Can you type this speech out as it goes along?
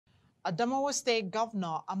Adamawa State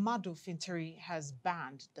Governor Ahmadu Fintiri has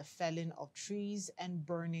banned the felling of trees and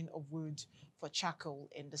burning of wood for charcoal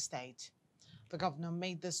in the state. The governor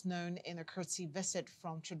made this known in a courtesy visit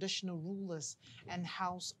from traditional rulers and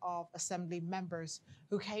House of Assembly members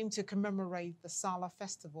who came to commemorate the Salah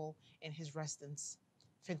festival in his residence.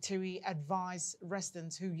 Fintiri advised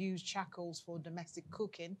residents who use charcoals for domestic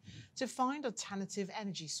cooking to find alternative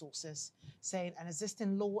energy sources, saying an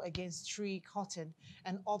existing law against tree cutting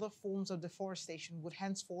and other forms of deforestation would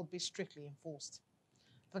henceforth be strictly enforced.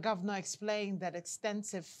 The governor explained that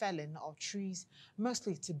extensive felling of trees,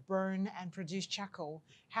 mostly to burn and produce charcoal,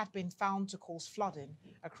 had been found to cause flooding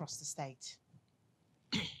across the state.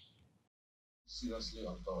 Seriously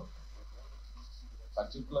on board,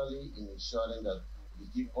 particularly in ensuring that we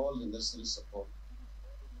give all the necessary support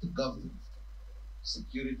to government.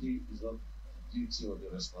 Security is not the duty or the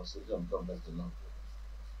responsibility of government alone.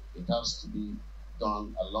 It has to be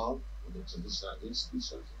done along with the traditional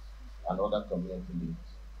institutions and other community leaders.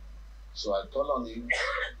 So I call on you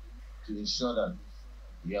to ensure that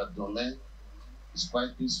your domain is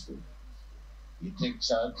quite peaceful. You take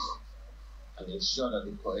charge and ensure that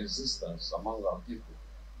the coexistence among our people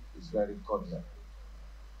is very cordial.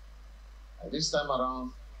 And this time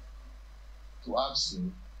around, to ask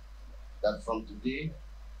you that from today,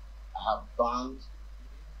 I have banned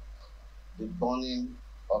the burning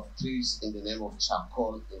of trees in the name of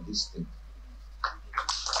charcoal in this state.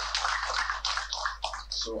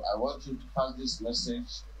 So I want you to pass this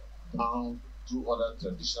message down to other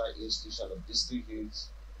traditional institutions of district heads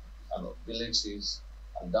and of villages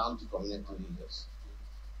and down to community leaders.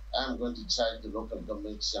 I am going to charge the local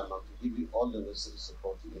government chairman to give you all the necessary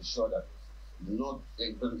support to ensure that not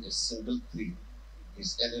even a single tree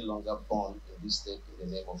is any longer burned in this state in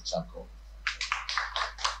the name of charcoal.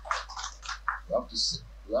 We have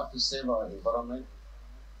to save our environment.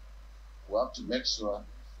 We have to make sure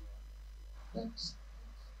that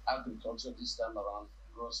agriculture this time around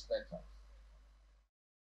grows better.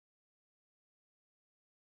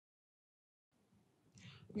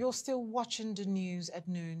 You're still watching the news at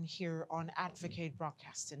noon here on Advocate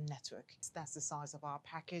Broadcasting Network. That's the size of our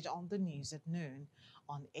package on the news at noon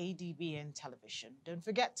on ADBN television. Don't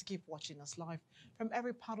forget to keep watching us live from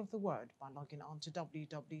every part of the world by logging on to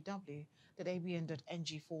www.abn.ng/live,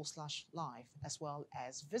 as well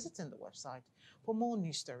as visiting the website for more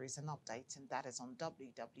news stories and updates, and that is on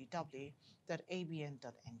www.abn.ng.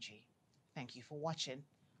 Thank you for watching.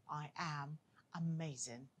 I am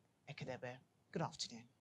Amazing Ekedebe. Good afternoon.